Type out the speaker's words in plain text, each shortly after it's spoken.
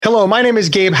Hello, my name is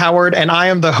Gabe Howard, and I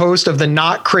am the host of the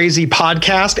Not Crazy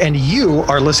podcast, and you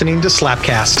are listening to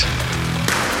Slapcast.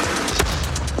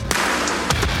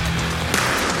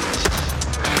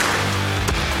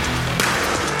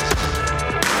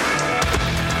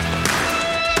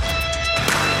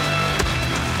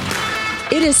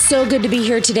 It is so good to be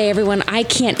here today, everyone. I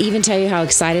can't even tell you how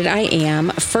excited I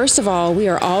am. First of all, we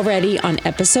are already on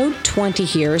episode 20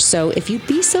 here, so if you'd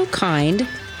be so kind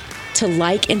to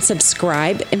like and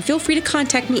subscribe, and feel free to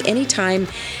contact me anytime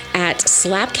at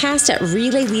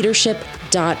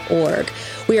slapcast@relayleadership.org.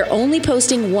 We are only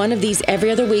posting one of these every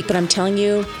other week, but I'm telling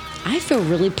you, I feel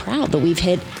really proud that we've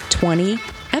hit 20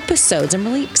 episodes. I'm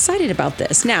really excited about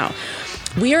this. Now,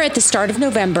 we are at the start of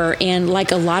November, and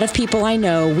like a lot of people I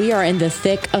know, we are in the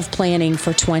thick of planning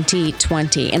for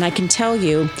 2020. And I can tell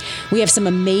you, we have some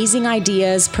amazing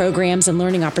ideas, programs, and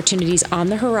learning opportunities on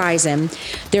the horizon.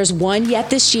 There's one yet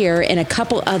this year and a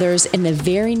couple others in the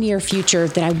very near future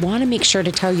that I want to make sure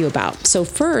to tell you about. So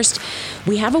first,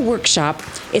 we have a workshop.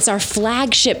 It's our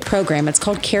flagship program. It's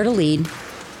called Care to Lead.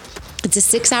 It's a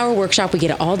 6-hour workshop. We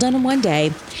get it all done in one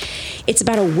day. It's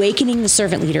about awakening the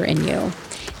servant leader in you.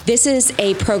 This is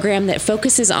a program that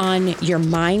focuses on your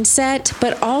mindset,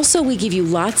 but also we give you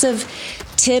lots of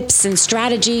tips and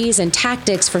strategies and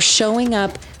tactics for showing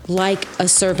up like a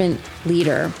servant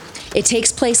leader. It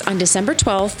takes place on December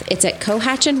 12th. It's at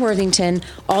Cohatch in Worthington.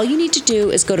 All you need to do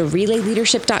is go to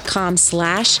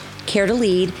relayleadership.com/care to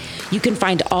lead. You can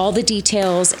find all the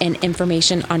details and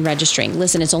information on registering.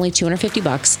 Listen, it's only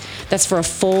 $250. That's for a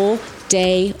full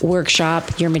day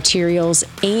workshop, your materials,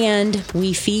 and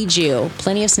we feed you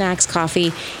plenty of snacks,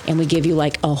 coffee, and we give you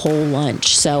like a whole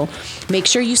lunch. So make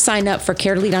sure you sign up for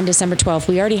Care to Lead on December 12th.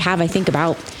 We already have, I think,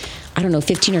 about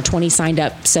 15 or 20 signed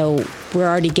up. So we're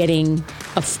already getting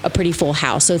a pretty full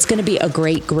house. So it's going to be a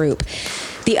great group.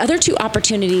 The other two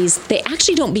opportunities, they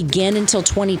actually don't begin until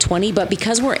 2020, but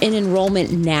because we're in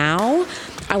enrollment now,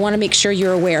 I want to make sure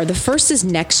you're aware. The first is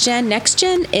Next Gen. Next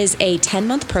Gen is a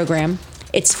 10-month program.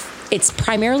 It's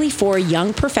primarily for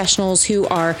young professionals who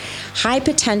are high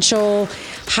potential,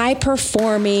 high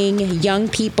performing young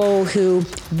people who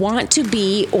want to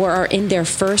be or are in their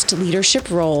first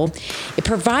leadership role. It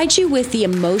provides you with the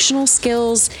emotional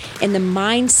skills and the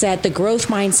mindset, the growth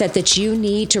mindset that you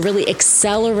need to really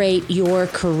accelerate your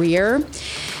career.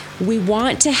 We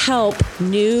want to help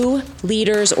new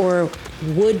leaders or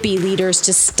would-be leaders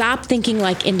to stop thinking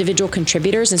like individual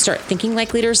contributors and start thinking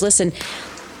like leaders. Listen,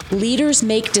 leaders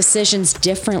make decisions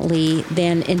differently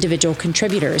than individual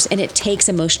contributors, and it takes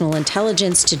emotional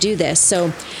intelligence to do this.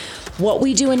 So what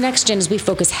we do in Next Gen is we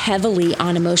focus heavily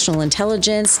on emotional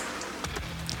intelligence.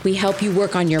 We help you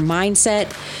work on your mindset.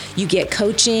 You get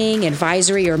coaching,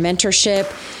 advisory, or mentorship.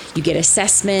 You get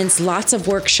assessments, lots of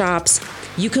workshops.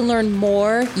 You can learn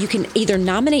more. You can either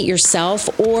nominate yourself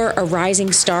or a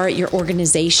rising star at your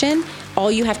organization.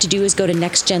 All you have to do is go to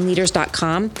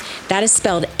nextgenleaders.com. That is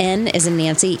spelled N as in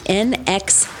Nancy,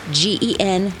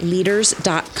 NXGEN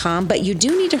leaders.com. But you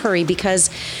do need to hurry because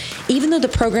even though the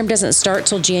program doesn't start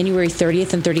till January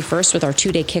 30th and 31st with our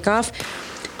 2-day kickoff,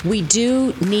 we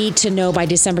do need to know by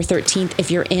December 13th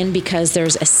if you're in, because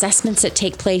there's assessments that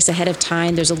take place ahead of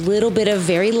time. There's a little bit of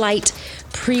very light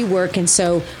pre-work, and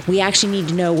so we actually need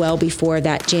to know well before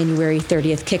that January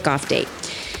 30th kickoff date.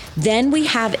 Then we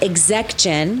have Exec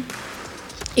Gen.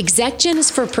 Exec Gen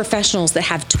is for professionals that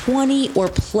have 20 or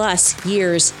plus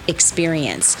years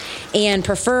experience, and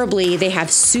preferably they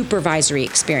have supervisory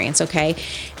experience, okay?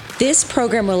 This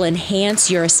program will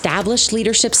enhance your established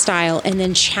leadership style and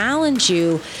then challenge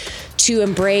you to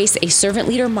embrace a servant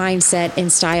leader mindset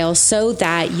and style so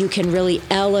that you can really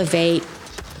elevate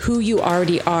who you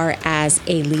already are as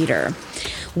a leader.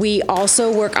 We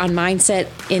also work on mindset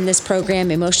in this program,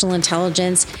 emotional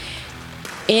intelligence.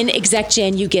 In Exec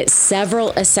Gen, you get several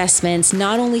assessments,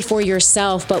 not only for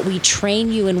yourself, but we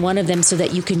train you in one of them so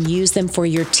that you can use them for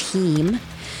your team.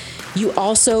 You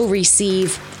also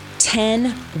receive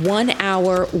 10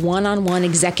 one-hour one-on-one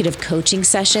executive coaching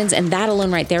sessions, and that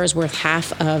alone right there is worth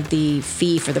half of the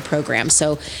fee for the program.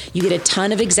 So you get a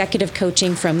ton of executive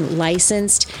coaching from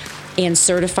licensed and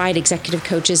certified executive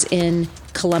coaches in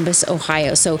Columbus,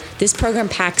 Ohio. So this program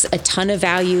packs a ton of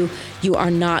value. You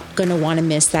are not going to want to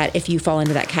miss that if you fall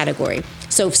into that category.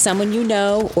 So if someone you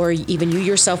know or even you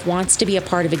yourself wants to be a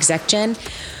part of Exec Gen,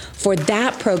 for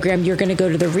that program, you're going to go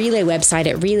to the Relay website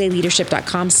at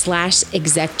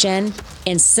relayleadership.com/execgen.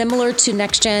 And similar to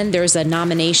Next Gen, there's a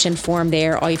nomination form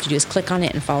there. All you have to do is click on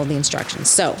it and follow the instructions.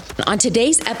 So on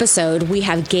today's episode, we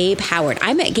have Gabe Howard.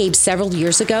 I met Gabe several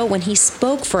years ago when he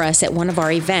spoke for us at one of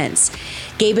our events.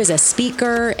 Gabe is a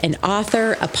speaker, an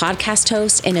author, a podcast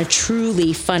host, and a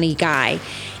truly funny guy.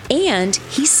 And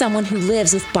he's someone who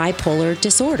lives with bipolar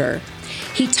disorder.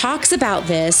 He talks about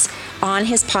this on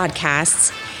his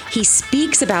podcasts. He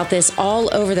speaks about this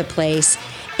all over the place,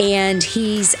 and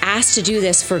he's asked to do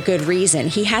this for good reason.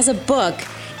 He has a book.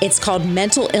 It's called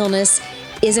Mental Illness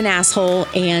is an Asshole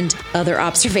and Other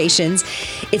Observations.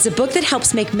 It's a book that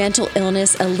helps make mental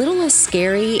illness a little less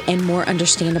scary and more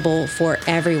understandable for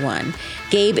everyone.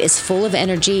 Gabe is full of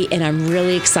energy, and I'm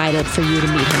really excited for you to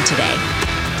meet him today.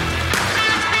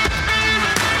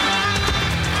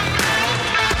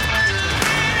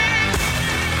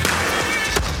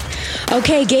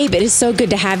 Okay, Gabe, it is so good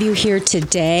to have you here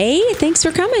today. Thanks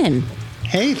for coming.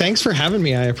 Hey, thanks for having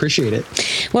me. I appreciate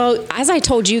it. Well, as I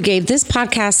told you, Gabe, this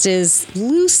podcast is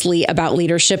loosely about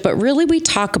leadership, but really we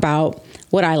talk about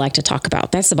what I like to talk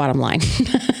about. That's the bottom line.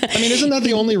 I mean, isn't that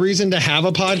the only reason to have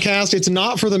a podcast? It's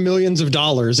not for the millions of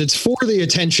dollars. It's for the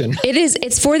attention. It is.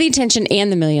 It's for the attention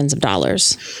and the millions of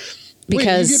dollars.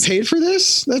 Because wait, you get paid for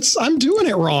this? I'm doing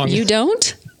it wrong. You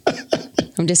don't?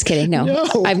 I'm just kidding. No,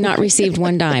 I've not received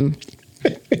one dime.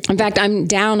 In fact, I'm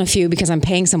down a few because I'm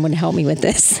paying someone to help me with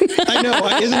this. I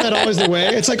know. Isn't that always the way?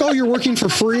 It's like, oh, you're working for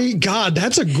free? God,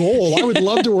 that's a goal. I would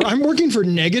love to work. I'm working for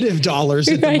negative dollars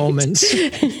at the moment.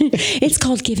 It's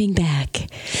called giving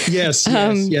back. Yes.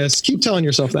 Keep telling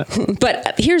yourself that.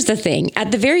 But here's the thing.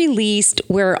 At the very least,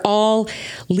 we're all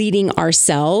leading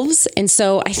ourselves. And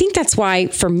so I think that's why,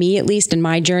 for me, at least in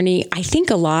my journey, I think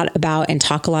a lot about and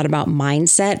talk a lot about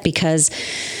mindset, because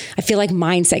I feel like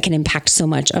mindset can impact so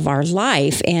much of our life.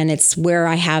 And it's where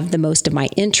I have the most of my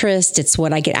interest. It's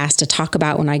what I get asked to talk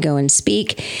about when I go and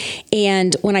speak.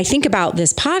 And when I think about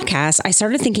this podcast, I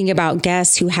started thinking about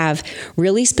guests who have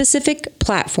really specific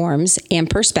platforms and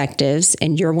perspectives.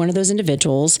 And you're one of those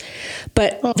individuals.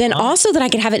 But then also that I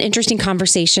could have an interesting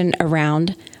conversation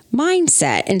around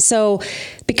mindset. And so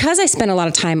because I spent a lot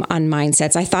of time on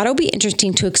mindsets, I thought it would be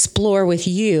interesting to explore with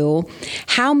you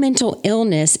how mental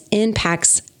illness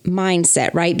impacts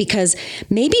mindset, right? Because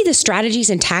maybe the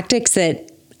strategies and tactics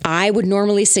that I would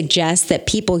normally suggest that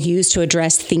people use to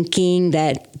address thinking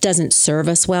that doesn't serve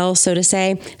us well, so to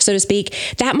speak,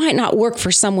 that might not work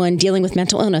for someone dealing with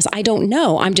mental illness. I don't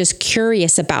know. I'm just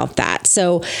curious about that.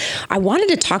 So I wanted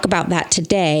to talk about that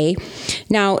today.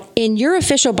 Now, in your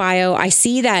official bio, I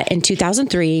see that in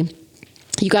 2003,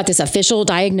 you got this official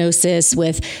diagnosis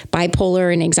with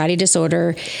bipolar and anxiety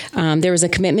disorder. There was a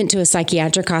commitment to a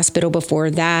psychiatric hospital before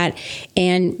that.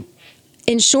 And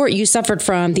in short, you suffered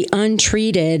from these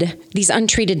untreated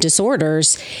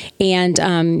disorders. And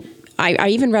I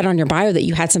even read on your bio that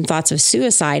you had some thoughts of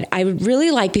suicide. I would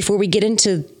really like, before we get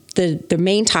into the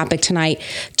main topic tonight,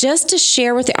 just to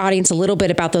share with the audience a little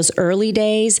bit about those early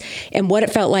days and what it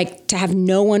felt like to have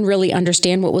no one really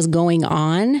understand what was going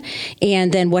on,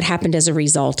 and then what happened as a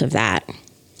result of that.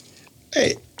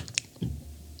 Hey,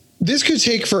 this could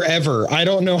take forever. I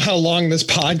don't know how long this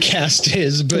podcast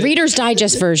is, but Reader's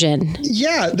Digest version.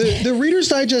 Yeah, the Reader's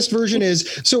Digest version is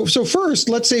so first,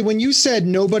 let's say when you said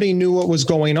nobody knew what was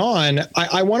going on,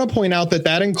 I want to point out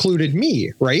that included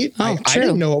me, right? Oh, I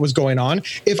didn't know what was going on.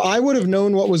 If I would have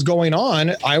known what was going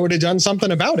on, I would have done something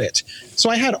about it.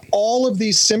 So I had all of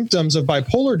these symptoms of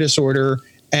bipolar disorder,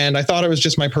 and I thought it was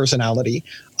just my personality.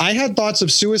 I had thoughts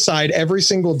of suicide every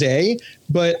single day,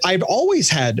 but I've always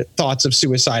had thoughts of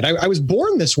suicide. I was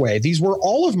born this way. These were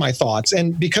all of my thoughts.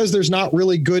 And because there's not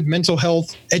really good mental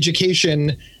health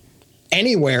education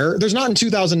anywhere, there's not in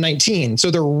 2019. So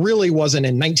there really wasn't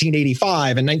in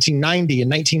 1985 and 1990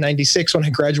 and 1996 when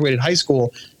I graduated high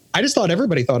school. I just thought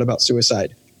everybody thought about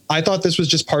suicide. I thought this was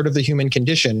just part of the human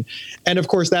condition. And of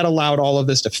course, that allowed all of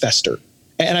this to fester.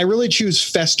 And I really choose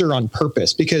fester on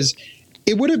purpose, because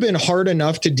it would have been hard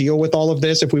enough to deal with all of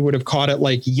this if we would have caught it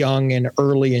like young and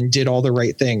early and did all the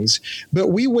right things. But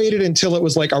we waited until it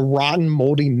was like a rotten,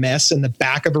 moldy mess in the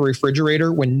back of a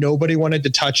refrigerator when nobody wanted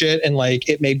to touch it, and like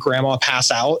it made grandma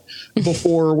pass out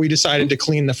before we decided to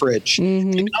clean the fridge.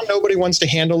 Mm-hmm. And now nobody wants to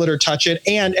handle it or touch it.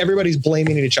 And everybody's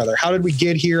blaming each other. How did we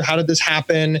get here? How did this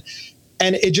happen?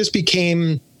 And it just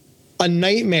became a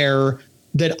nightmare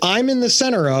that I'm in the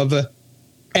center of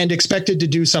and expected to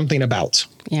do something about.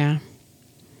 Yeah.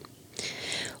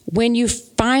 When you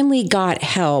finally got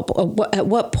help, at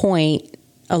what point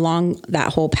along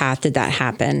that whole path did that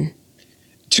happen?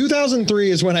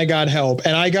 2003 is when I got help,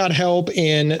 and I got help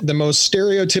in the most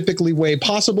stereotypically way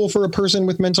possible for a person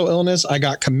with mental illness. I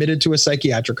got committed to a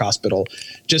psychiatric hospital,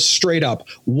 just straight up.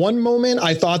 One moment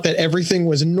I thought that everything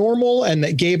was normal and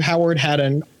that Gabe Howard had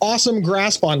an awesome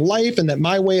grasp on life and that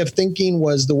my way of thinking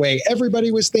was the way everybody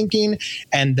was thinking.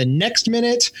 And the next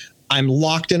minute I'm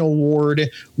locked in a ward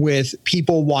with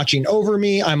people watching over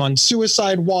me. I'm on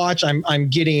suicide watch. I'm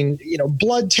getting,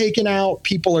 blood taken out.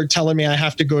 People are telling me I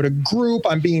have to go to group.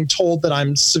 I'm being told that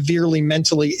I'm severely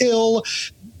mentally ill.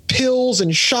 Pills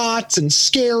and shots and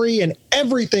scary, and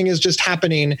everything is just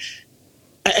happening.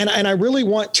 And I really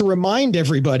want to remind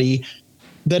everybody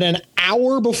that an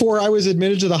hour before I was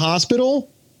admitted to the hospital,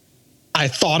 I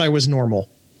thought I was normal,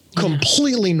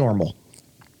 completely normal.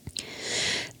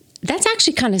 That's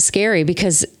actually kind of scary,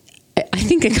 because I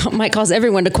think it might cause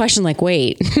everyone to question, like,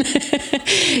 wait,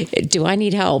 do I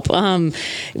need help? But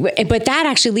that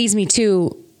actually leads me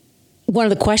to one of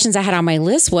the questions I had on my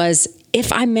list was,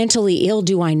 if I'm mentally ill,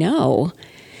 do I know?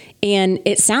 And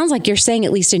it sounds like you're saying,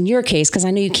 at least in your case, because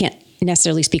I know you can't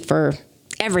necessarily speak for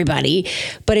everybody,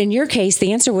 but in your case,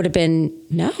 the answer would have been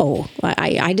no.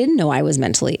 I didn't know I was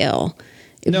mentally ill.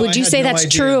 No, would you say that's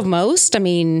true of most? I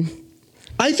mean,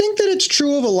 I think that it's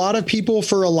true of a lot of people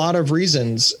for a lot of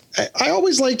reasons. I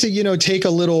always like to, take a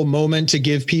little moment to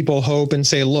give people hope and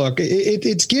say, look,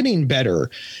 it's getting better.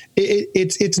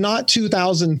 It's not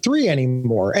 2003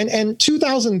 anymore. And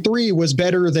 2003 was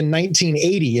better than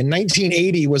 1980. And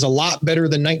 1980 was a lot better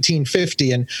than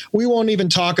 1950. And we won't even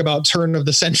talk about turn of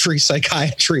the century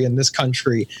psychiatry in this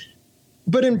country.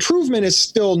 But improvement is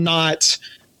still not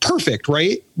perfect,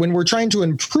 right? When we're trying to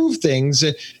improve things,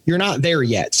 you're not there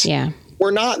yet. Yeah. We're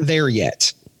not there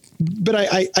yet. But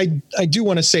I do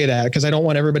want to say that, because I don't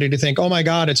want everybody to think, oh my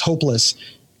God, it's hopeless.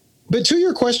 But to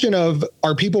your question of,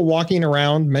 are people walking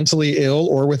around mentally ill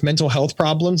or with mental health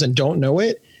problems and don't know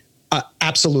it?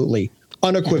 Absolutely,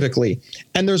 unequivocally.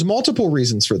 And there's multiple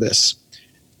reasons for this.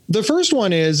 The first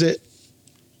one is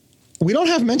we don't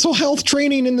have mental health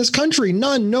training in this country.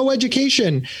 None, no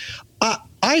education.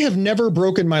 I have never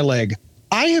broken my leg.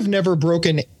 I have never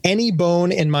broken any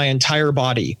bone in my entire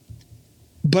body.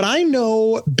 But I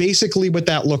know basically what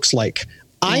that looks like.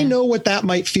 Yeah. I know what that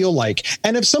might feel like.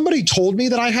 And if somebody told me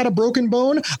that I had a broken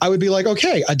bone, I would be like,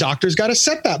 okay, a doctor's got to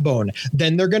set that bone.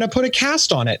 Then they're going to put a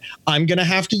cast on it. I'm going to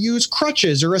have to use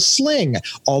crutches or a sling.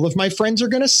 All of my friends are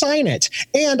going to sign it.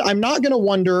 And I'm not going to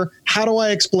wonder, how do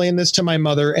I explain this to my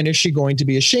mother? And is she going to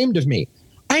be ashamed of me?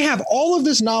 I have all of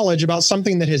this knowledge about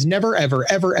something that has never, ever,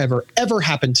 ever, ever, ever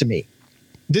happened to me.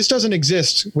 This doesn't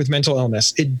exist with mental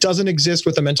illness. It doesn't exist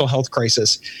with a mental health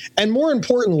crisis. And more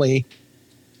importantly,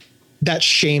 that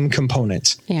shame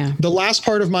component. Yeah. The last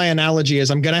part of my analogy is,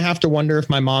 I'm going to have to wonder if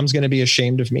my mom's going to be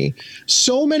ashamed of me.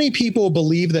 So many people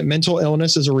believe that mental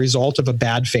illness is a result of a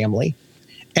bad family.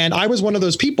 And I was one of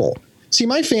those people. See,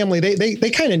 my family,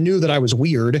 they kind of knew that I was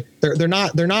weird. They're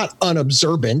not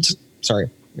unobservant. Sorry,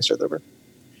 let me start that over.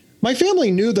 My family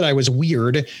knew that I was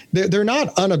weird. They're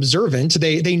not unobservant.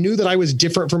 They knew that I was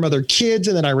different from other kids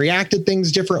and that I reacted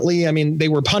things differently. I mean, they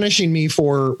were punishing me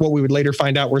for what we would later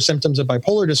find out were symptoms of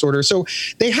bipolar disorder. So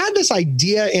they had this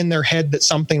idea in their head that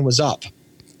something was up,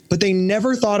 but they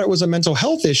never thought it was a mental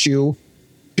health issue,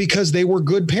 because they were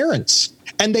good parents.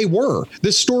 And they were.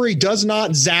 This story does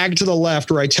not zag to the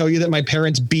left where I tell you that my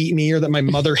parents beat me or that my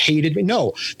mother hated me.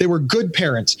 No, they were good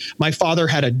parents. My father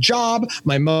had a job.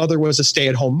 My mother was a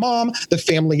stay-at-home mom. The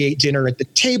family ate dinner at the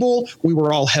table. We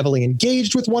were all heavily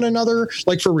engaged with one another.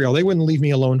 Like, for real, they wouldn't leave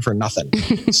me alone for nothing.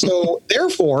 So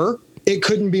therefore, it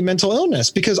couldn't be mental illness,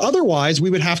 because otherwise we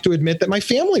would have to admit that my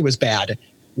family was bad.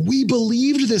 We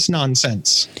believed this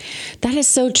nonsense. That is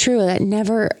so true.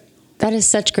 That is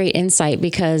such great insight,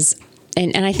 because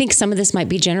and I think some of this might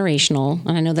be generational,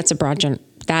 and I know that's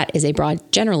that is a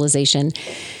broad generalization.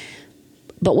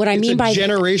 But what I mean by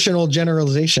generational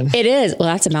generalization, it is. Well,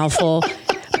 that's a mouthful.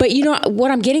 But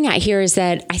what I'm getting at here is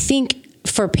that I think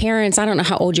for parents, I don't know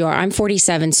how old you are. I'm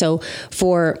 47, so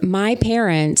for my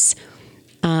parents,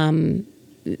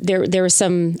 there was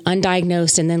some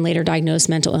undiagnosed and then later diagnosed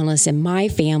mental illness in my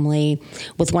family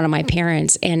with one of my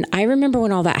parents. And I remember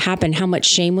when all that happened, how much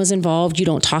shame was involved. You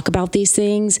don't talk about these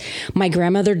things. My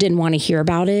grandmother didn't want to hear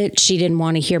about it. She didn't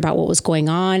want to hear about what was going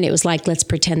on. It was like, let's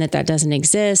pretend that doesn't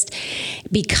exist,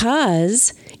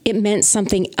 because it meant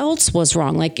something else was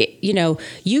wrong. Like,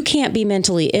 you can't be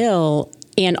mentally ill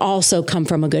and also come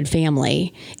from a good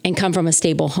family and come from a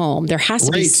stable home. There has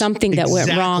to be something that went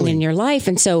wrong in your life.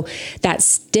 And so that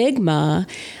stigma,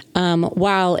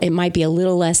 while it might be a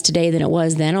little less today than it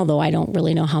was then, although I don't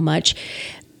really know how much,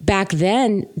 back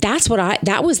then,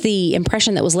 that was the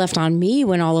impression that was left on me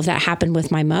when all of that happened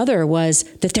with my mother, was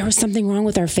that there was something wrong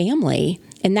with our family.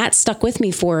 And that stuck with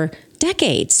me for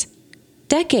decades.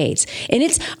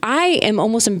 And I am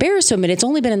almost embarrassed to admit, it's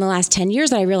only been in the last 10 years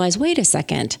that I realized, wait a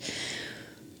second,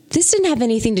 this didn't have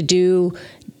anything to do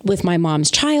with my mom's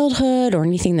childhood or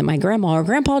anything that my grandma or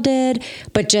grandpa did,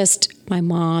 but just my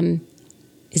mom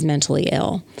is mentally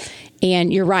ill.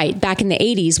 And you're right. Back in the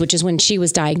 80s, which is when she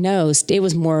was diagnosed, it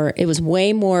was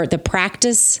way more, the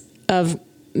practice of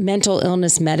mental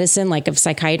illness medicine, like of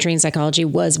psychiatry and psychology,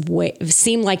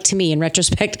 seemed like to me in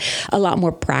retrospect a lot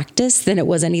more practice than it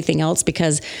was anything else,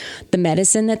 because the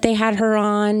medicine that they had her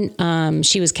on,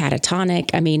 she was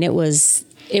catatonic. I mean, it was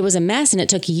a mess, and it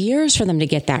took years for them to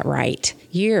get that right.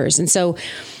 Years. And so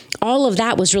all of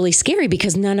that was really scary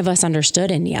because none of us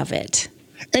understood any of it.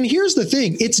 And here's the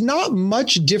thing. It's not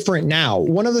much different now.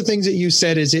 One of the things that you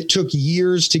said is it took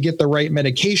years to get the right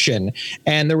medication,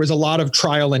 and there was a lot of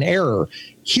trial and error.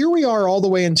 Here we are all the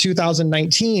way in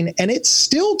 2019, and it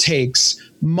still takes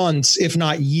months, if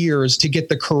not years, to get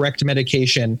the correct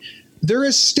medication. There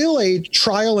is still a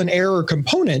trial and error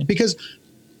component because,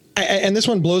 and this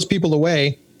one blows people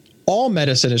away, all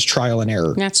medicine is trial and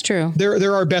error. That's true.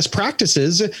 There are best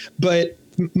practices, but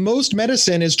most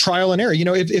medicine is trial and error. You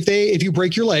know, if you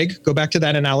break your leg, go back to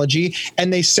that analogy,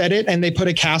 and they set it and they put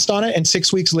a cast on it, and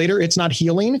 6 weeks later it's not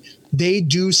healing, they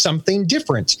do something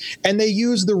different. And they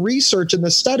use the research and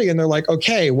the study, and they're like,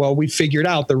 okay, well, we figured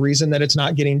out the reason that it's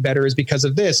not getting better is because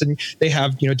of this. And they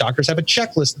have, doctors have a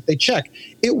checklist that they check.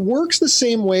 It works the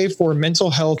same way for mental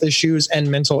health issues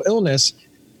and mental illness.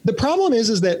 The problem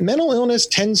is that mental illness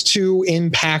tends to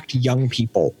impact young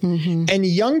people. Mm-hmm. And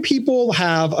young people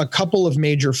have a couple of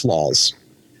major flaws.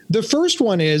 The first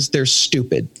one is they're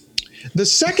stupid. The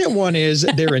second one is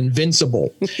they're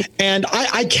invincible. And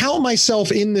I count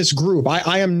myself in this group.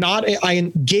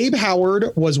 Gabe Howard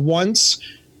was once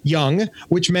young,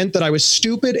 which meant that I was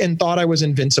stupid and thought I was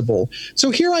invincible.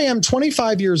 So here I am,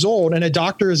 25 years old, and a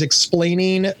doctor is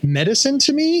explaining medicine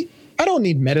to me. I don't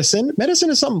need medicine. Medicine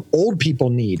is something old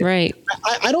people need. Right.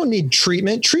 I don't need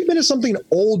treatment. Treatment is something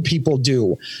old people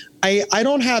do. I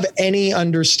don't have any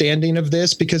understanding of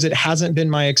this because it hasn't been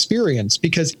my experience,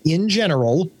 because in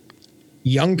general,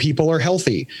 young people are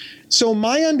healthy. So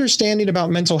my understanding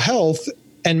about mental health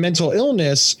and mental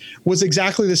illness was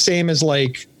exactly the same as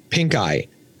like pink eye.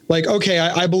 Like, okay,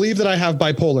 I believe that I have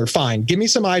bipolar. Fine. Give me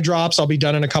some eye drops. I'll be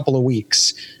done in a couple of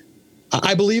weeks.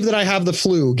 I believe that I have the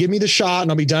flu. Give me the shot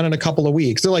and I'll be done in a couple of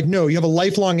weeks. They're like, no, you have a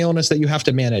lifelong illness that you have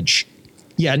to manage.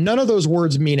 Yeah, none of those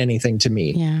words mean anything to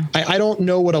me. Yeah. I don't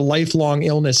know what a lifelong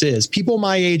illness is. People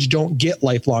my age don't get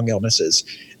lifelong illnesses.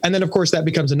 And then, of course, that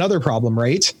becomes another problem,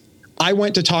 right? I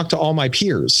went to talk to all my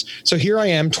peers. So here I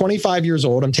am, 25 years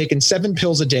old. I'm taking 7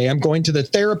 pills a day. I'm going to the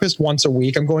therapist once a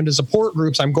week. I'm going to support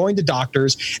groups. I'm going to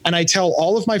doctors. And I tell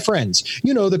all of my friends,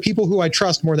 the people who I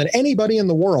trust more than anybody in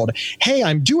the world, hey,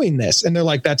 I'm doing this. And they're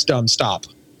like, that's dumb. Stop.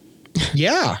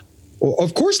 Yeah. Well,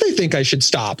 of course they think I should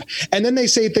stop. And then they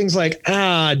say things like,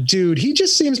 dude, he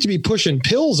just seems to be pushing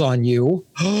pills on you.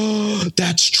 Oh,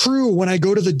 that's true. When I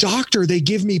go to the doctor, they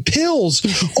give me pills.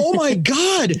 Oh my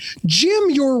God,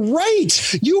 Jim, you're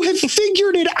right. You have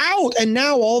figured it out. And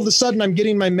now all of a sudden I'm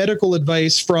getting my medical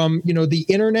advice from, the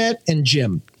internet and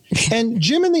Jim. And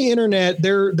Jim and the internet,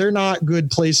 they're not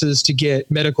good places to get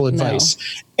medical advice.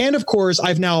 No. And of course,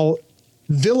 I've now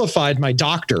vilified my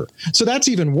doctor. So that's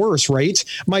even worse, right?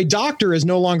 My doctor is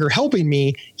no longer helping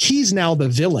me. He's now the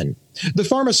villain. The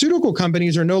pharmaceutical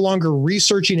companies are no longer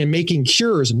researching and making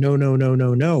cures.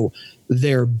 No.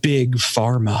 They're big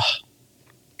pharma.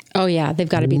 Oh yeah, they've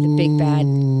got to be the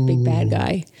big bad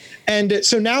guy. And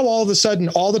so now all of a sudden,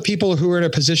 all the people who are in a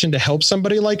position to help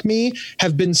somebody like me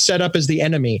have been set up as the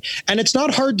enemy. And it's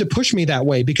not hard to push me that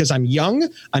way because I'm young,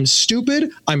 I'm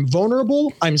stupid, I'm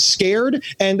vulnerable, I'm scared.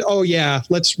 And oh yeah,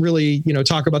 let's really,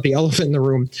 talk about the elephant in the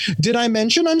room. Did I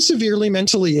mention I'm severely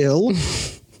mentally ill?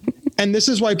 And this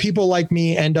is why people like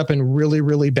me end up in really,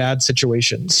 really bad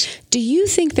situations. Do you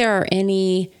think there are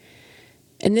any,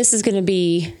 and this is going to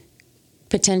be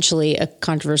potentially a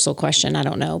controversial question, I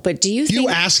don't know, but do you think... You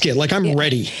ask it like I'm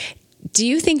ready. Do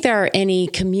you think there are any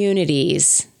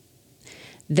communities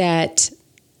that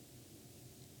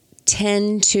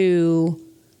tend to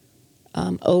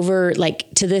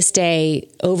to this day,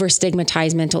 over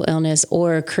stigmatize mental illness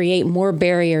or create more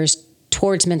barriers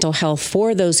towards mental health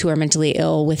for those who are mentally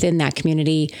ill within that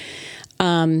community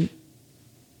that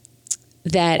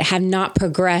have not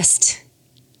progressed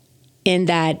in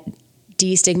that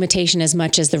destigmatization as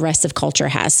much as the rest of culture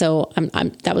has? So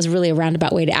that was really a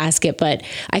roundabout way to ask it, but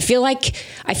I feel like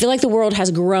the world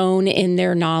has grown in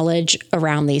their knowledge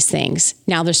around these things.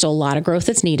 Now there's still a lot of growth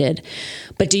that's needed,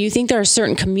 but do you think there are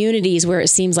certain communities where it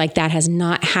seems like that has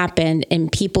not happened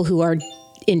and people who are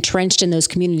entrenched in those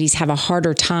communities have a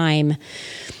harder time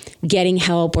getting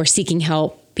help or seeking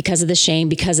help because of the shame,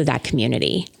 because of that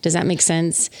community. Does that make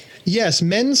sense? Yes,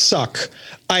 men suck.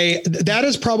 That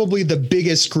is probably the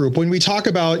biggest group. When we talk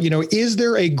about, is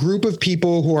there a group of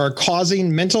people who are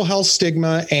causing mental health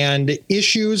stigma and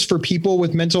issues for people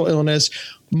with mental illness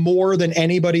more than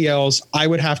anybody else? I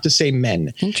would have to say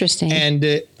men. Interesting.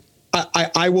 And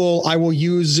I will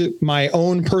use my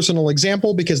own personal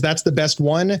example because that's the best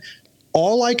one.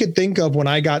 All I could think of when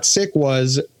I got sick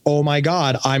was, oh my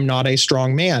God, I'm not a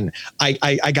strong man.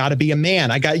 I got to be a man.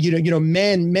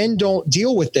 Men don't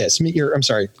deal with this. I'm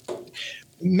sorry.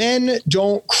 Men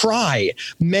don't cry.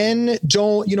 Men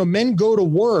don't, men go to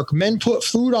work. Men put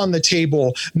food on the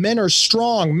table. Men are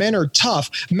strong. Men are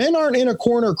tough. Men aren't in a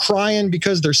corner crying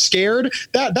because they're scared.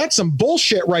 That's some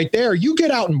bullshit right there. You get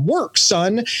out and work,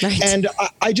 son. Right. And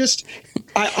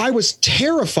I was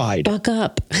terrified. Buck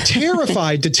up.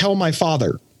 Terrified to tell my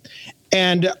father.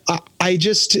 And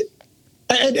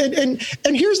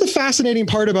And here's the fascinating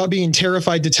part about being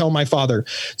terrified to tell my father.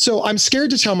 So I'm scared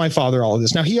to tell my father all of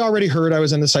this. Now, he already heard I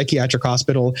was in the psychiatric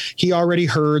hospital. He already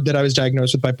heard that I was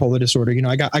diagnosed with bipolar disorder.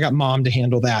 I got mom to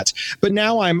handle that. But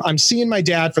now I'm seeing my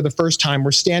dad for the first time.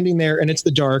 We're standing there and it's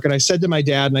the dark. And I said to my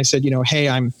dad, and I said, hey,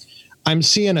 I'm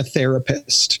seeing a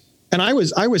therapist. And I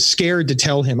was scared to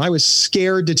tell him. I was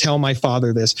scared to tell my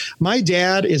father this. My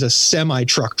dad is a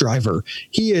semi-truck driver.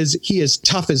 He is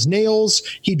tough as nails.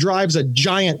 He drives a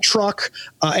giant truck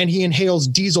and he inhales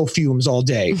diesel fumes all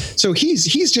day. So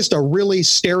he's just a really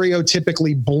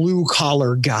stereotypically blue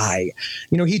collar guy.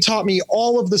 He taught me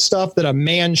all of the stuff that a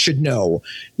man should know.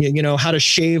 How to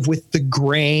shave with the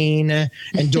grain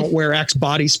and don't wear Axe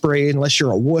body spray unless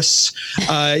you're a wuss.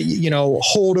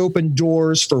 Hold open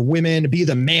doors for women, be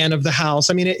the man of the house.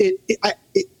 I mean,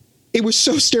 it was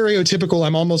so stereotypical.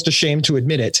 I'm almost ashamed to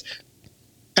admit it.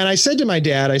 And I said to my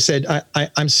dad, I said,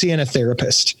 I'm seeing a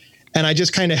therapist. And I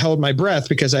just kind of held my breath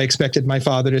because I expected my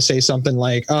father to say something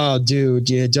like, oh, dude,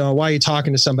 why are you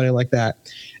talking to somebody like that?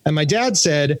 And my dad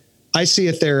said, I see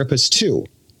a therapist too.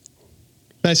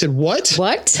 And I said, what?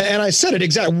 And I said it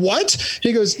exactly. What?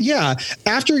 He goes, yeah.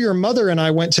 After your mother and I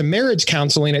went to marriage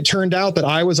counseling, it turned out that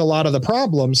I was a lot of the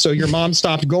problem. So your mom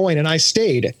stopped going and I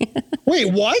stayed.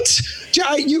 Wait, what?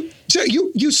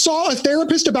 You saw a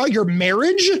therapist about your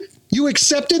marriage? You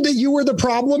accepted that you were the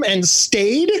problem and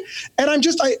stayed? And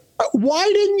why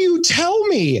didn't you tell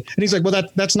me? And he's like, well,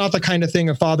 that's not the kind of thing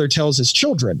a father tells his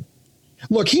children.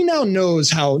 Look, he now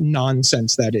knows how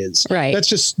nonsense that is. Right.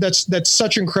 That's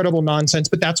such incredible nonsense,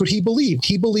 but that's what he believed.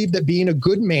 He believed that being a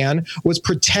good man was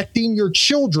protecting your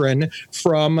children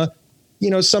from,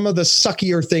 some of the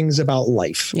suckier things about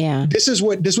life. Yeah. This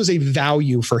was a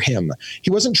value for him. He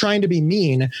wasn't trying to be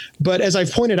mean, but as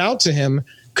I've pointed out to him,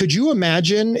 could you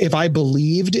imagine if I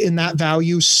believed in that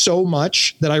value so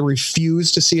much that I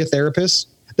refused to see a therapist?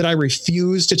 That I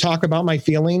refused to talk about my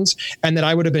feelings and that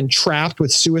I would have been trapped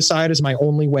with suicide as my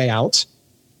only way out?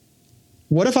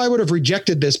 What if I would have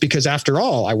rejected this because after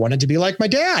all, I wanted to be like my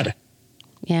dad?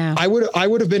 Yeah. I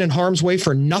would have been in harm's way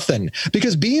for nothing,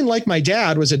 because being like my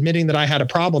dad was admitting that I had a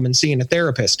problem and seeing a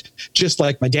therapist, just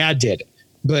like my dad did.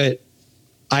 But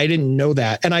I didn't know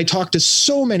that. And I talked to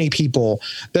so many people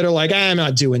that are like, I'm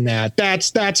not doing that.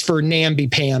 That's for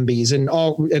namby-pambies and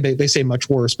all. They say much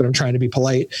worse, but I'm trying to be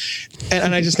polite.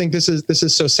 And I just think this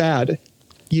is so sad.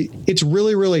 It's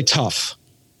really, really tough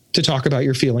to talk about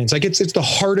your feelings. Like it's the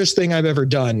hardest thing I've ever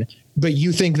done, but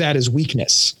you think that is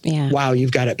weakness. Yeah. Wow.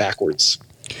 You've got it backwards.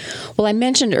 Well, I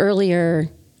mentioned earlier,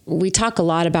 we talk a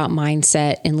lot about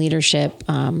mindset and leadership,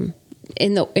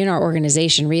 in our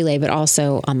organization Relay, but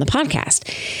also on the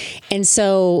podcast. And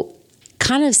so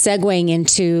kind of segueing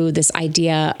into this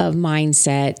idea of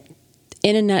mindset,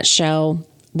 in a nutshell,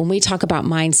 when we talk about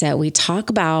mindset, we talk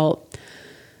about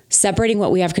separating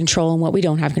what we have control and what we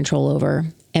don't have control over.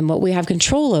 And what we have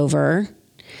control over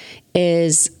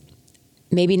is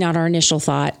maybe not our initial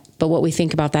thought, but what we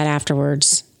think about that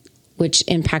afterwards, which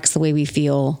impacts the way we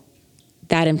feel.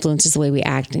 That influences the way we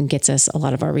act and gets us a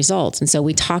lot of our results. And so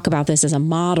we talk about this as a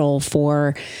model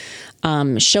for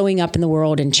showing up in the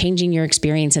world and changing your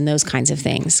experience and those kinds of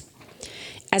things.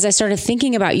 As I started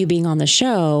thinking about you being on the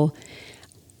show,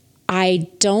 I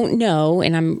don't know,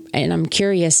 and I'm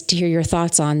curious to hear your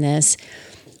thoughts on this.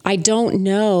 I don't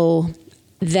know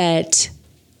that,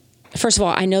 first of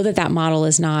all, I know that model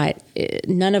is not,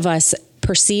 none of us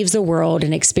perceives the world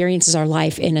and experiences our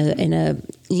life in a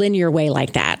linear way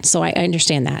like that. So I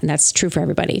understand that, and that's true for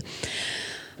everybody.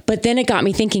 But then it got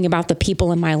me thinking about the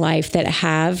people in my life that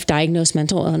have diagnosed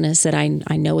mental illness, that I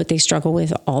know what they struggle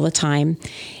with all the time.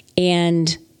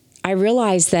 And I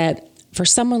realized that for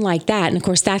someone like that, and of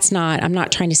course I'm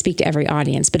not trying to speak to every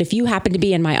audience, but if you happen to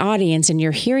be in my audience and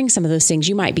you're hearing some of those things,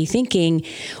 you might be thinking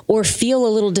or feel a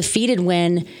little defeated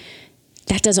when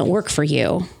that doesn't work for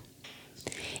you.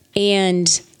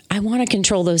 And I want to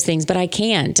control those things, but I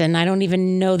can't. And I don't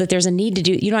even know that there's a need to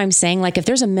do, you know what I'm saying? Like if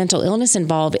there's a mental illness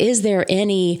involved, is there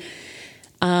any,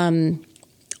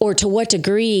 or to what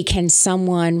degree can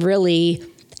someone really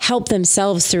help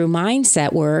themselves through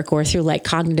mindset work or through like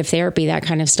cognitive therapy, that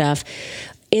kind of stuff?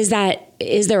 Is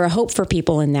there a hope for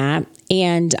people in that?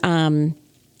 And,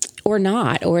 or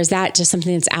not? Or is that just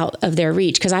something that's out of their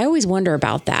reach? Because I always wonder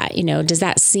about that. You know, does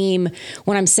that seem,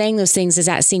 when I'm saying those things, does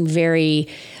that seem very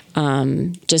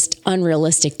just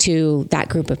unrealistic to that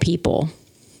group of people?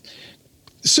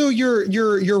 So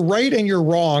you're right and you're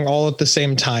wrong all at the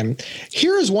same time.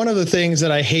 Here is one of the things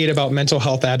that I hate about mental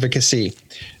health advocacy.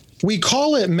 We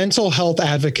call it mental health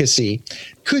advocacy.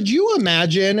 Could you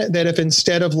imagine that if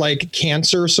instead of like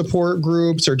cancer support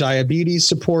groups or diabetes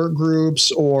support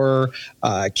groups or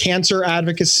cancer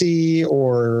advocacy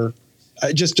or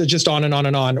just on and on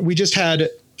and on, we just had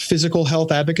physical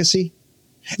health advocacy?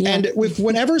 Yeah. And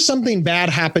whenever something bad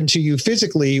happened to you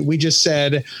physically, we just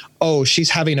said, oh,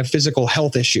 she's having a physical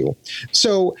health issue.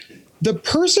 So the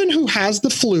person who has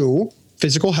the flu,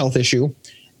 physical health issue,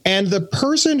 and the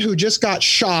person who just got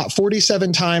shot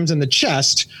 47 times in the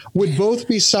chest would both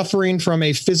be suffering from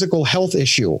a physical health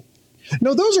issue.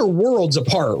 No, those are worlds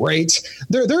apart, right?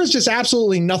 There is just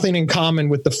absolutely nothing in common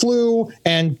with the flu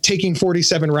and taking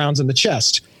 47 rounds in the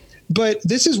chest. But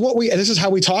this is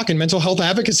how we talk in mental health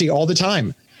advocacy all the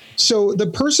time. So the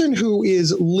person who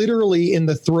is literally in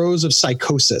the throes of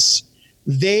psychosis,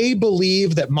 they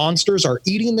believe that monsters are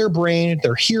eating their brain.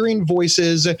 They're hearing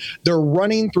voices. They're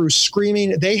running through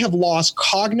screaming. They have lost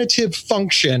cognitive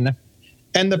function.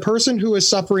 And the person who is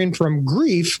suffering from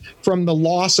grief from the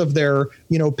loss of their,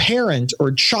 parent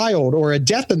or child or a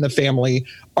death in the family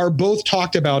are both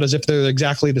talked about as if they're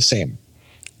exactly the same.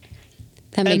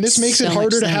 And this makes it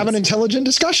harder to have an intelligent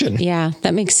discussion. Yeah,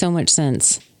 that makes so much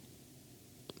sense.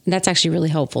 That's actually really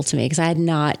helpful to me because I had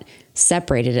not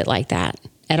separated it like that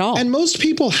at all. And most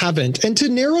people haven't. And to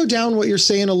narrow down what you're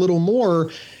saying a little more,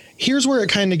 here's where it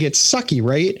kind of gets sucky,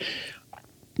 right?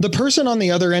 The person on the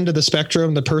other end of the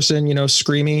spectrum, the person,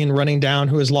 screaming and running down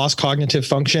who has lost cognitive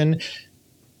function,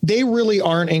 they really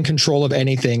aren't in control of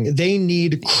anything. They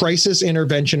need crisis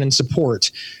intervention and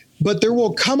support. But there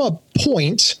will come a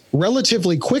point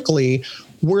relatively quickly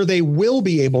where they will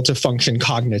be able to function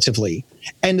cognitively.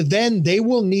 And then they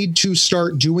will need to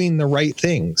start doing the right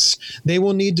things. They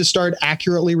will need to start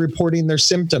accurately reporting their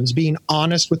symptoms, being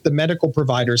honest with the medical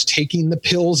providers, taking the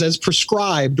pills as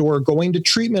prescribed or going to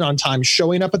treatment on time,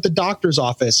 showing up at the doctor's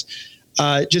office,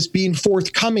 just being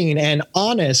forthcoming and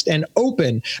honest and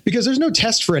open, because there's no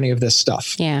test for any of this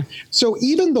stuff. Yeah. So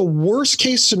even the worst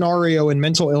case scenario in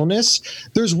mental illness,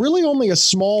 there's really only a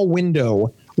small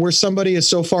window where somebody is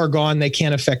so far gone they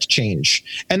can't affect change.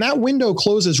 And that window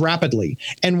closes rapidly.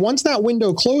 And once that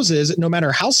window closes, no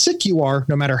matter how sick you are,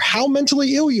 no matter how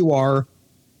mentally ill you are,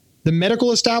 the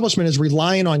medical establishment is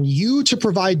relying on you to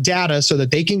provide data so that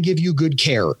they can give you good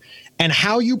care. And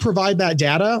how you provide that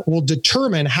data will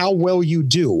determine how well you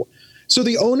do. So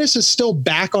the onus is still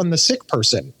back on the sick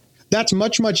person. That's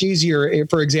much, much easier,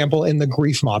 for example, in the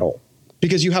grief model,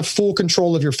 because you have full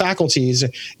control of your faculties.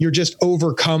 You're just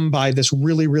overcome by this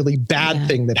really, really bad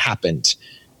thing that happened.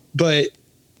 But,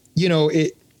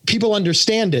 people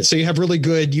understand it. So you have really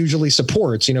good, usually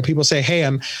supports. People say, hey,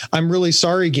 I'm really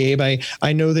sorry, Gabe.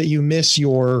 I know that you miss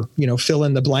your, fill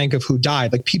in the blank of who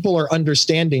died. Like, people are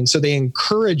understanding. So they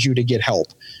encourage you to get help.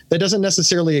 That doesn't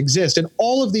necessarily exist. And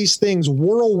all of these things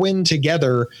whirlwind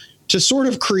together to sort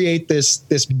of create this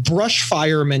brush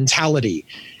fire mentality.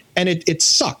 And it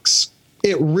sucks.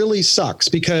 It really sucks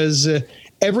because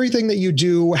everything that you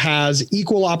do has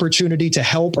equal opportunity to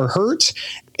help or hurt.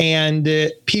 And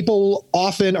people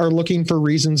often are looking for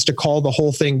reasons to call the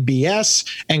whole thing BS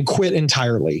and quit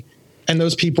entirely. And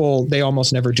those people, they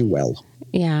almost never do well.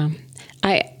 Yeah.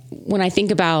 When I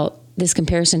think about this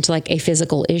comparison to like a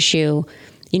physical issue,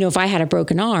 if I had a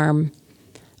broken arm,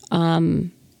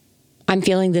 I'm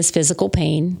feeling this physical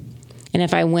pain. And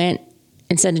if I went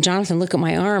and said to Jonathan, look at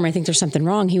my arm, I think there's something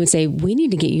wrong, he would say, we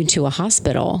need to get you to a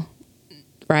hospital.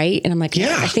 Right. And I'm like,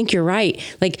 yeah, I think you're right.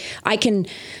 Like, I can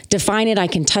define it. I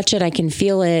can touch it. I can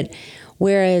feel it.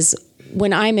 Whereas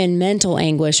when I'm in mental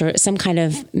anguish or some kind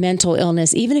of mental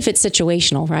illness, even if it's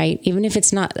situational, right? Even if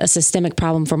it's not a systemic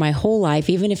problem for my whole life,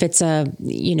 even if it's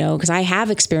because I have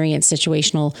experienced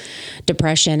situational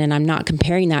depression, and I'm not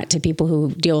comparing that to people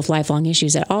who deal with lifelong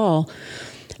issues at all.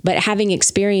 But having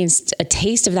experienced a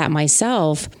taste of that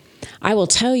myself, I will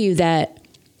tell you that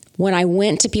when I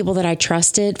went to people that I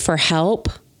trusted for help,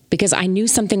 because I knew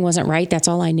something wasn't right, that's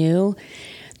all I knew,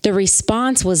 the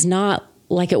response was not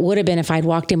like it would have been if I'd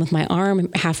walked in with my arm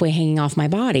halfway hanging off my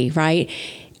body, right?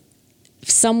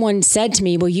 Someone said to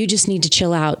me, well, you just need to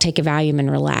chill out, take a Valium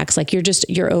and relax. Like you're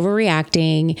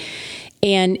overreacting.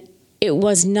 And it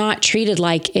was not treated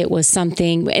like it was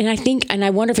something. And I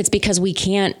wonder if it's because we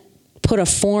can't put a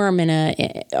form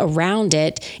around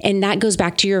it. And that goes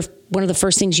back to one of the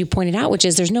first things you pointed out, which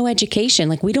is there's no education.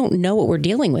 Like we don't know what we're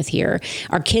dealing with here.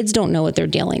 Our kids don't know what they're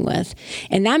dealing with.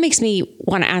 And that makes me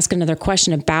want to ask another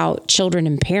question about children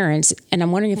and parents. And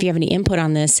I'm wondering if you have any input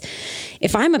on this.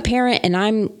 If I'm a parent and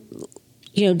I'm,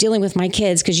 dealing with my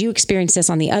kids, because you experienced this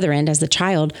on the other end as the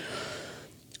child,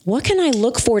 what can I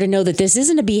look for to know that this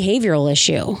isn't a behavioral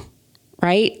issue,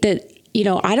 right? That,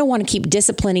 I don't want to keep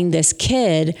disciplining this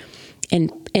kid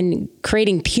and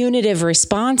creating punitive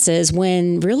responses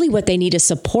when really what they need is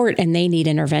support and they need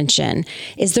intervention.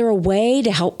 Is there a way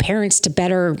to help parents to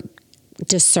better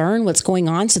discern what's going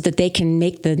on so that they can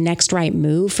make the next right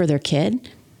move for their kid?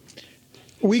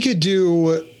 We could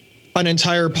do an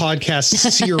entire podcast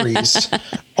series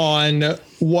on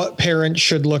what parents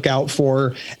should look out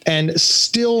for and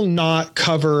still not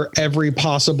cover every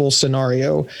possible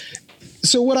scenario.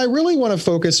 So what I really want to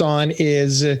focus on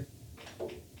is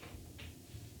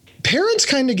parents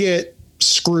kind of get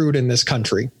screwed in this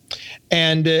country.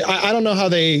 And I don't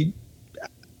know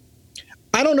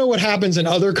I don't know what happens in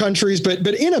other countries, but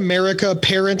in America,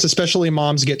 parents, especially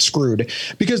moms, get screwed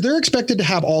because they're expected to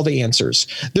have all the answers.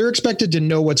 They're expected to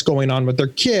know what's going on with their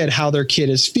kid, how their kid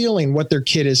is feeling, what their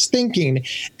kid is thinking.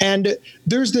 And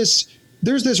there's this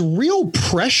real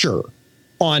pressure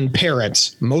on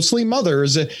parents, mostly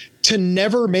mothers, to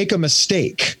never make a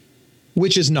mistake,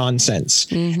 which is nonsense.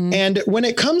 Mm-hmm. And when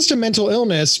it comes to mental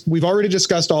illness, we've already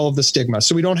discussed all of the stigma,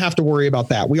 so we don't have to worry about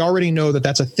that. We already know that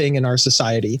that's a thing in our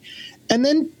society. And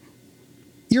then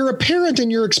you're a parent and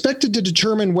you're expected to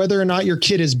determine whether or not your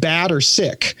kid is bad or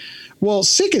sick. Well,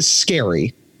 sick is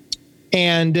scary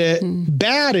and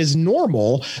bad is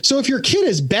normal. So if your kid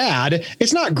is bad,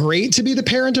 it's not great to be the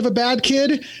parent of a bad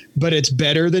kid, but it's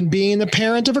better than being the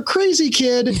parent of a crazy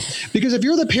kid. Because if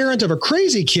you're the parent of a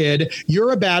crazy kid,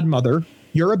 you're a bad mother.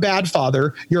 You're a bad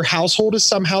father. Your household is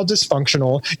somehow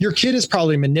dysfunctional. Your kid is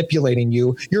probably manipulating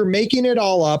you. You're making it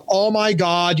all up. Oh my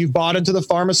God, you've bought into the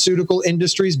pharmaceutical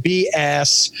industry's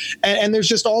BS. And there's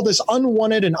just all this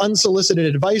unwanted and unsolicited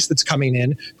advice that's coming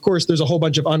in. Of course, there's a whole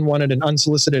bunch of unwanted and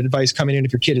unsolicited advice coming in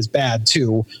if your kid is bad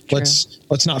too. True.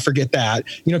 Let's not forget that.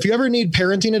 If you ever need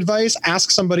parenting advice,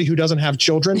 ask somebody who doesn't have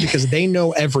children because they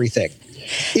know everything.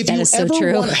 If you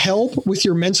ever want help with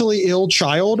your mentally ill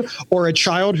child or a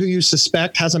child who you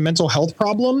suspect has a mental health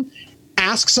problem,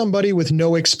 ask somebody with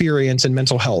no experience in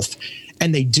mental health.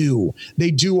 And they do.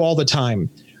 They do all the time.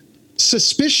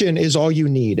 Suspicion is all you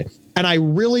need. And I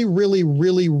really, really,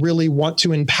 really, really want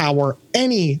to empower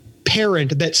any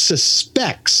parent that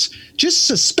suspects,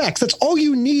 that's all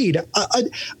you need.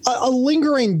 A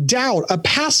lingering doubt, a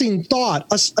passing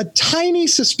thought, a tiny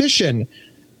suspicion,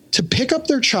 to pick up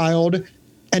their child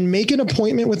and make an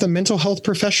appointment with a mental health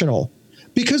professional,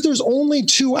 because there's only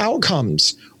two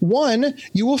outcomes. One,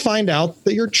 you will find out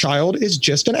that your child is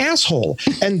just an asshole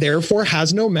and therefore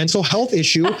has no mental health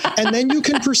issue. And then you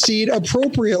can proceed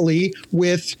appropriately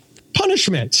with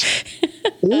punishment.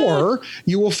 Or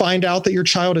you will find out that your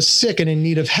child is sick and in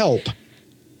need of help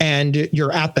and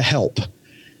you're at the help.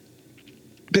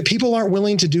 But people aren't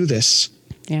willing to do this.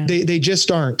 Yeah. They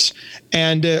just aren't.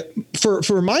 And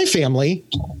for my family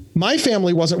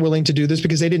wasn't willing to do this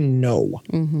because they didn't know.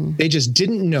 Mm-hmm. They just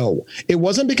didn't know. It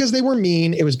wasn't because they were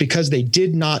mean. It was because they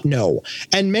did not know.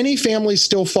 And many families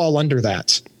still fall under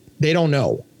that. They don't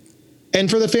know. And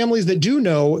for the families that do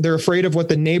know, they're afraid of what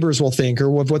the neighbors will think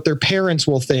or of what their parents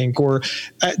will think. Or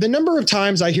the number of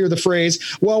times I hear the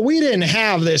phrase, well, we didn't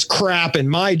have this crap in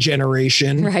my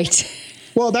generation. Right.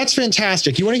 Well, that's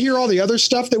fantastic. You want to hear all the other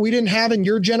stuff that we didn't have in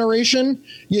your generation?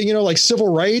 You know, like civil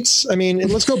rights. I mean,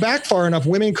 let's go back far enough.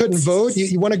 Women couldn't vote.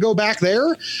 You want to go back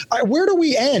there? Where do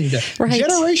we end? Right.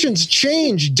 Generations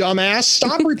change, dumbass.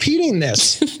 Stop repeating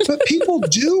this. But people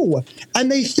do.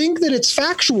 And they think that it's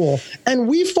factual. And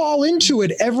we fall into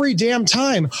it every damn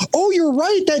time. Oh, you're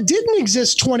right. That didn't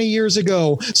exist 20 years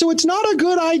ago. So it's not a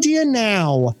good idea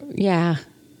now. Yeah.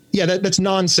 Yeah, that's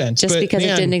nonsense. Just because it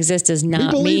didn't exist does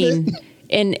not mean...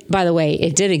 And by the way,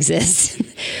 it did exist.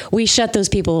 We shut those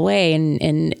people away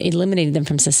and eliminated them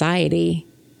from society.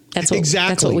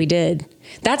 That's what we did.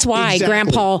 That's why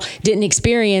Grandpa didn't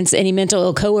experience any mental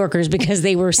ill coworkers, because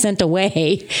they were sent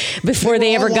away before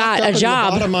they ever got a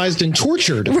job. Lobotomized and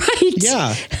tortured. Right.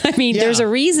 Yeah. I mean, there's a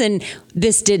reason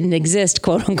this didn't exist,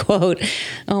 quote unquote.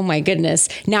 Oh my goodness.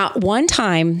 Now, one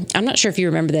time, I'm not sure if you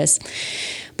remember this,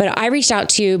 but I reached out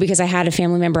to you because I had a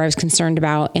family member I was concerned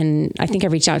about. And I think I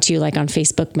reached out to you like on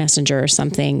Facebook Messenger or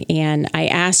something. And I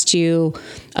asked you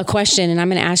a question, and I'm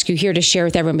going to ask you here to share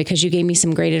with everyone because you gave me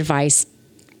some great advice.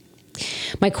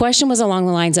 My question was along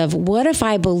the lines of, what if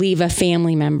I believe a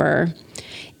family member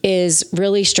is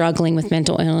really struggling with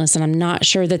mental illness and I'm not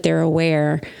sure that they're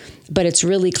aware, but it's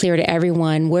really clear to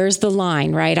everyone? Where's the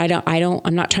line, right?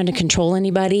 I'm not trying to control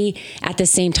anybody. At the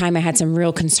same time, I had some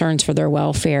real concerns for their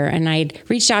welfare. And I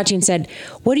reached out to you and said,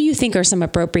 what do you think are some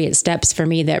appropriate steps for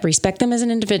me that respect them as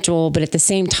an individual, but at the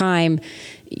same time,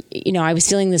 I was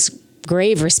feeling this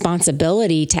grave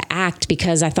responsibility to act,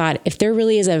 because I thought if there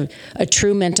really is a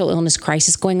true mental illness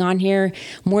crisis going on here,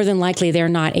 more than likely they're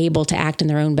not able to act in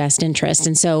their own best interest.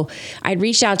 And so I'd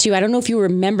reached out to you. I don't know if you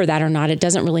remember that or not. It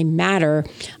doesn't really matter.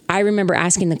 I remember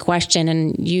asking the question,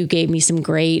 and you gave me some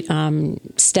great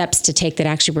steps to take that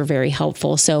actually were very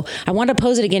helpful. So I want to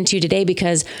pose it again to you today,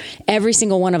 because every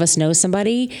single one of us knows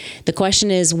somebody. The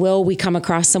question is, will we come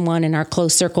across someone in our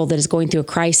close circle that is going through a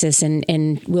crisis,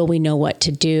 and will we know what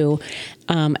to do?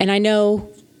 And I know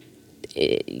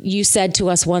you said to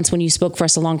us once when you spoke for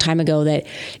us a long time ago that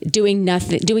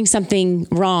doing something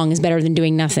wrong is better than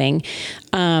doing nothing.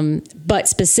 But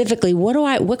specifically,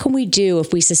 what can we do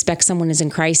if we suspect someone is in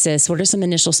crisis? What are some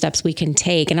initial steps we can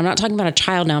take? And I'm not talking about a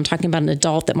child now. I'm talking about an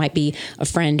adult that might be a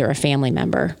friend or a family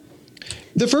member.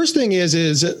 The first thing is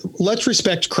let's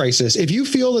respect crisis. If you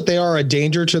feel that they are a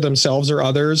danger to themselves or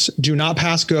others, do not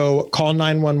pass go, call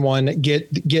 911,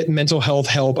 get mental health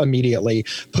help immediately.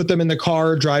 Put them in the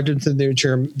car, drive them to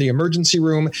the emergency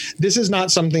room. This is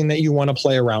not something that you want to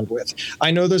play around with.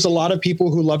 I know there's a lot of people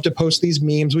who love to post these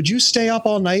memes. Would you stay up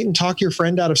all night and talk your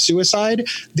friend out of suicide?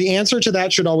 The answer to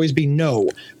that should always be no,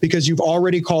 because you've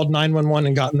already called 911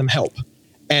 and gotten them help.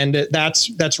 And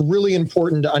that's really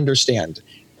important to understand.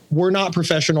 We're not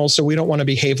professionals, so we don't want to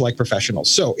behave like professionals.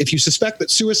 So if you suspect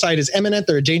that suicide is imminent,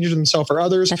 they're a danger to themselves or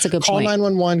others, that's a good call point.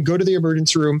 911, go to the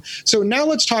emergency room. So now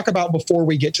let's talk about before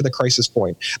we get to the crisis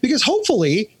point. Because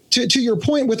hopefully, to your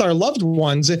point with our loved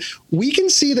ones, we can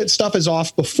see that stuff is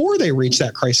off before they reach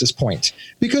that crisis point.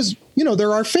 Because,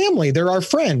 they're our family, they're our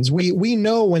friends. We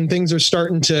know when things are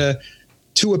starting to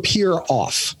appear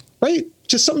off, right?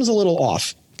 Just something's a little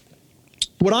off.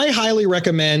 What I highly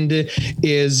recommend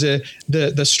is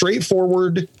the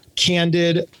straightforward,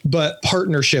 candid, but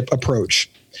partnership approach.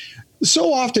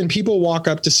 So often people walk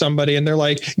up to somebody and they're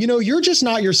like, you're just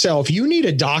not yourself. You need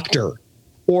a doctor.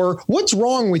 Or what's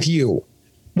wrong with you?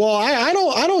 Well, I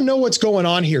don't know what's going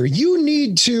on here. You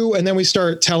need to, and then we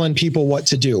start telling people what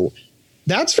to do.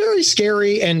 That's very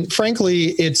scary. And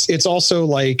frankly, it's also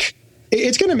like,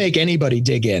 it's going to make anybody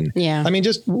dig in. Yeah. I mean,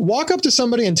 just walk up to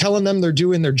somebody and telling them they're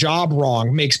doing their job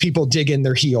wrong makes people dig in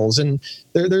their heels. And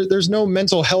there's no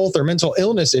mental health or mental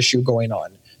illness issue going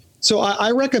on. So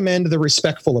I recommend the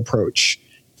respectful approach.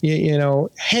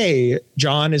 Hey,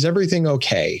 John, is everything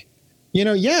okay?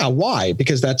 Yeah. Why?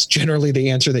 Because that's generally the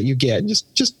answer that you get.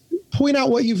 Just point out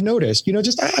what you've noticed.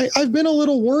 I've been a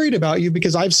little worried about you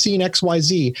because I've seen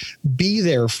XYZ. Be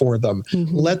there for them.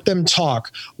 Mm-hmm. Let them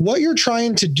talk. What you're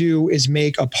trying to do is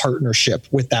make a partnership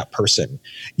with that person.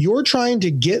 You're trying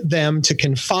to get them to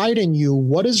confide in you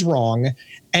what is wrong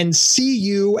and see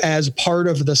you as part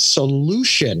of the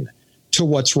solution to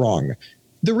what's wrong.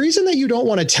 The reason that you don't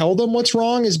want to tell them what's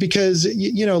wrong is because,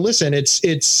 listen,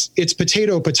 it's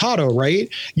potato, right?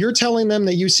 You're telling them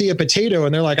that you see a potato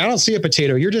and they're like, I don't see a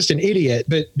potato. You're just an idiot,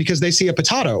 but because they see a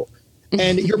potato.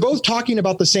 And you're both talking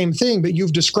about the same thing, but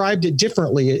you've described it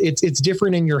differently. It's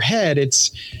different in your head. It's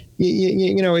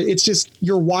just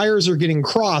your wires are getting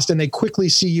crossed and they quickly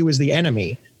see you as the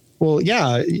enemy. Well,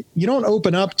 yeah, you don't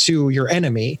open up to your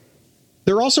enemy.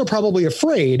 They're also probably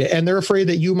afraid, and they're afraid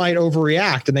that you might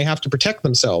overreact and they have to protect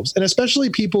themselves. And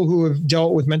especially people who have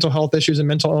dealt with mental health issues and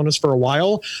mental illness for a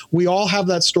while, we all have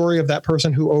that story of that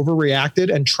person who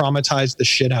overreacted and traumatized the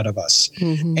shit out of us.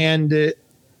 Mm-hmm. And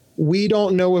we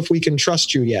don't know if we can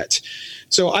trust you yet.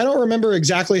 So I don't remember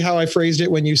exactly how I phrased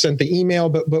it when you sent the email,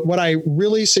 but what I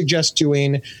really suggest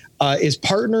doing is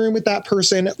partnering with that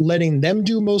person, letting them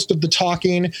do most of the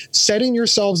talking, setting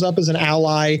yourselves up as an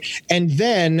ally, and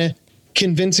then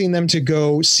convincing them to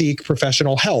go seek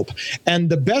professional help. And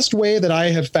the best way that I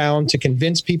have found to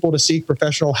convince people to seek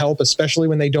professional help, especially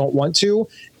when they don't want to,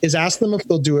 is ask them if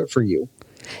they'll do it for you.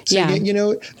 So,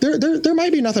 there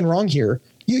might be nothing wrong here.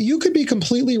 You could be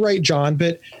completely right, John,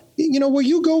 but will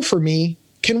you go for me?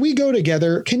 Can we go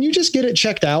together? Can you just get it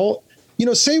checked out?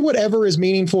 Say whatever is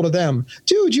meaningful to them.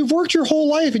 Dude, you've worked your whole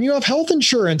life and you have health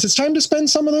insurance. It's time to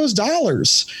spend some of those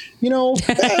dollars. You don't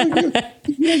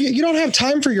have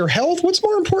time for your health. What's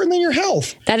more important than your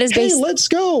health? That is hey, let's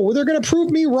go. They're going to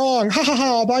prove me wrong. Ha ha ha.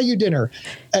 I'll buy you dinner.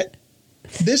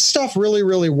 This stuff really,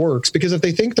 really works because if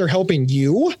they think they're helping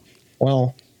you,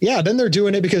 well, yeah, then they're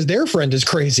doing it because their friend is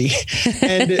crazy.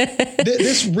 And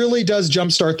this really does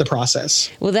jumpstart the process.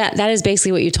 Well, that is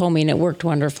basically what you told me, and it worked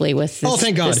wonderfully with this,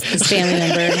 thank God. this family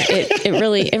member.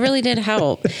 It really did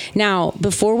help. Now,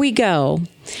 before we go,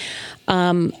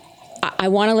 I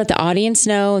want to let the audience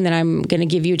know, and then I'm going to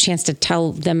give you a chance to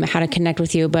tell them how to connect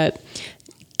with you. But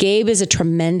Gabe is a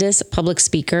tremendous public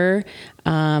speaker.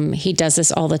 He does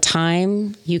this all the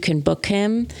time. You can book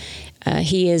him.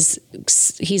 He's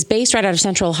based right out of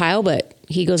Central Ohio, but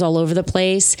he goes all over the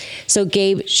place. So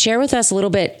Gabe, share with us a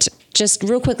little bit, just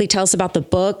real quickly, tell us about the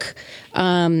book,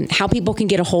 how people can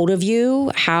get a hold of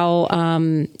you, how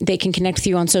they can connect with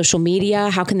you on social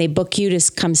media, how can they book you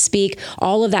to come speak,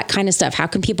 all of that kind of stuff. How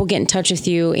can people get in touch with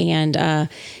you and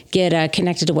get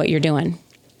connected to what you're doing?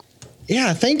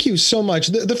 Yeah, thank you so much.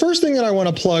 The first thing that I want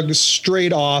to plug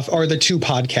straight off are the 2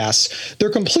 podcasts. They're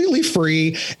completely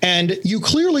free, and you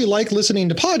clearly like listening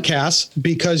to podcasts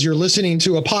because you're listening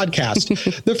to a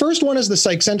podcast. The first one is the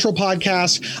Psych Central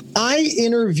podcast. I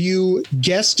interview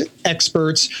guest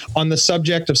experts on the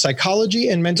subject of psychology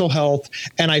and mental health,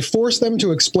 and I force them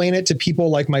to explain it to people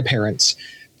like my parents.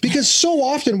 Because so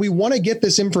often we want to get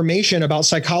this information about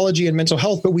psychology and mental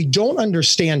health, but we don't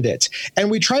understand it. And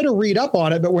we try to read up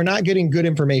on it, but we're not getting good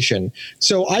information.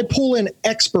 So I pull in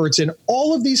experts in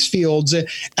all of these fields, and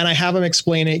I have them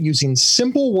explain it using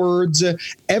simple words,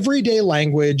 everyday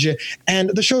language.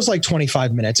 And the show's like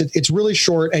 25 minutes. It's really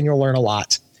short, and you'll learn a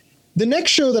lot. The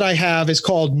next show that I have is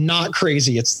called Not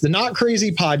Crazy. It's the Not Crazy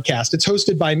podcast. It's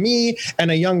hosted by me and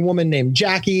a young woman named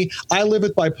Jackie. I live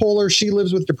with bipolar. She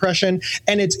lives with depression.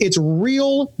 And it's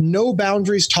real, no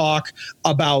boundaries talk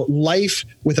about life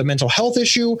with a mental health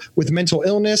issue, with mental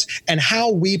illness, and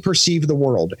how we perceive the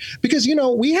world. Because,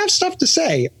 we have stuff to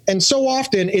say. And so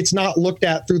often it's not looked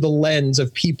at through the lens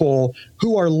of people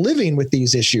who are living with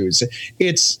these issues.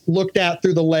 It's looked at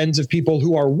through the lens of people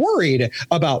who are worried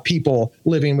about people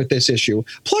living with this issue.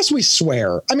 Plus we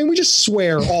swear. I mean, we just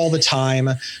swear all the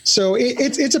time. So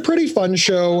it's a pretty fun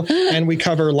show, and we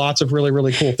cover lots of really,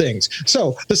 really cool things.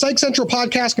 So the Psych Central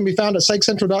podcast can be found at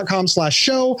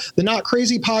psychcentral.com/show. The Not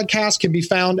Crazy podcast can be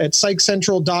found at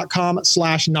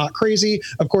psychcentral.com/notcrazy.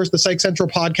 Of course, the Psych Central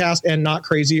podcast and Not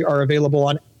Crazy are available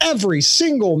on every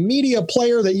single media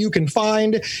player that you can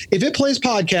find. If it plays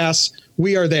podcasts,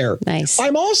 we are there. Nice.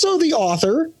 I'm also the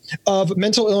author of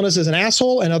Mental Illness is an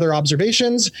Asshole and Other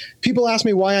Observations. People ask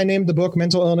me why I named the book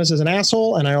Mental Illness is an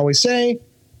Asshole, and I always say,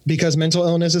 because mental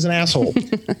illness is an asshole.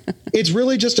 It's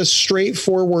really just a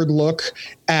straightforward look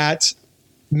at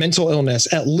mental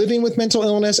illness, at living with mental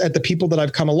illness, at the people that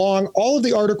I've come along. All of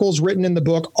the articles written in the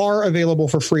book are available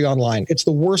for free online. It's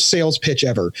the worst sales pitch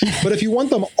ever. But if you want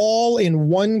them all in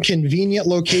one convenient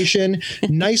location,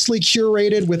 nicely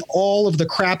curated with all of the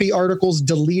crappy articles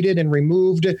deleted and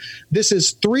removed, this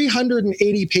is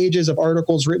 380 pages of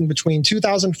articles written between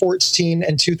 2014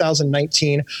 and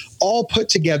 2019, all put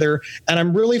together. And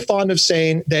I'm really fond of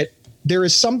saying that there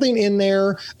is something in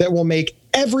there that will make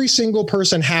every single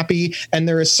person happy, and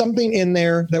there is something in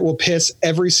there that will piss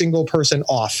every single person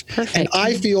off. Perfect. And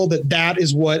I feel that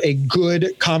is what a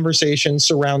good conversation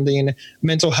surrounding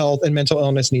mental health and mental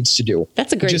illness needs to do.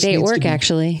 That's a great day at work,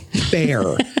 actually. Fair.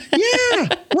 Yeah,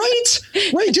 right.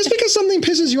 Just because something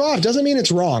pisses you off doesn't mean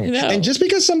it's wrong. No. And just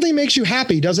because something makes you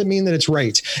happy doesn't mean that it's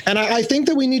right. And I think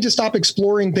that we need to stop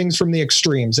exploring things from the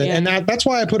extremes. And that's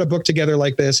why I put a book together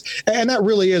like this. And that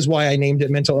really is why I named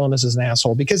it Mental Illness is an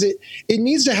Asshole, because it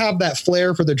needs to have that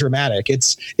flair for the dramatic.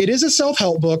 It is a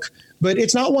self-help book, but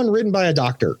it's not one written by a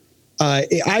doctor.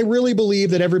 I really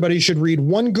believe that everybody should read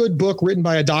one good book written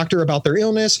by a doctor about their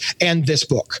illness and this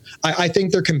book. I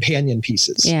think they're companion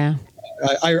pieces. Yeah.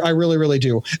 I really, really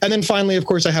do. And then finally, of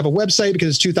course, I have a website because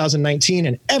it's 2019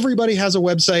 and everybody has a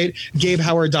website,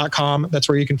 GabeHoward.com. That's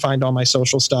where you can find all my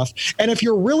social stuff. And if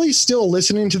you're really still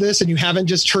listening to this and you haven't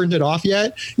just turned it off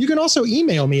yet, you can also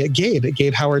email me at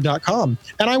GabeHoward.com.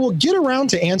 And I will get around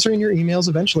to answering your emails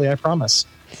eventually, I promise.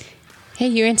 Hey,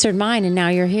 you answered mine and now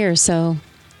you're here. So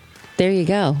there you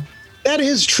go. That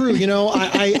is true.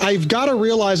 I've got to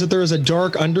realize that there is a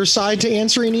dark underside to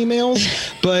answering emails,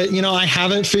 but, I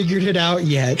haven't figured it out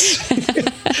yet.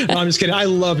 No, I'm just kidding. I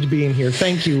loved being here.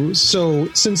 Thank you so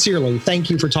sincerely. Thank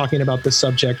you for talking about this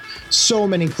subject. So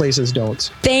many places don't.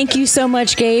 Thank you so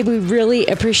much, Gabe. We really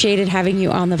appreciated having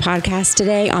you on the podcast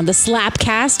today, on the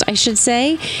Slapcast, I should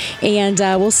say. And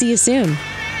we'll see you soon.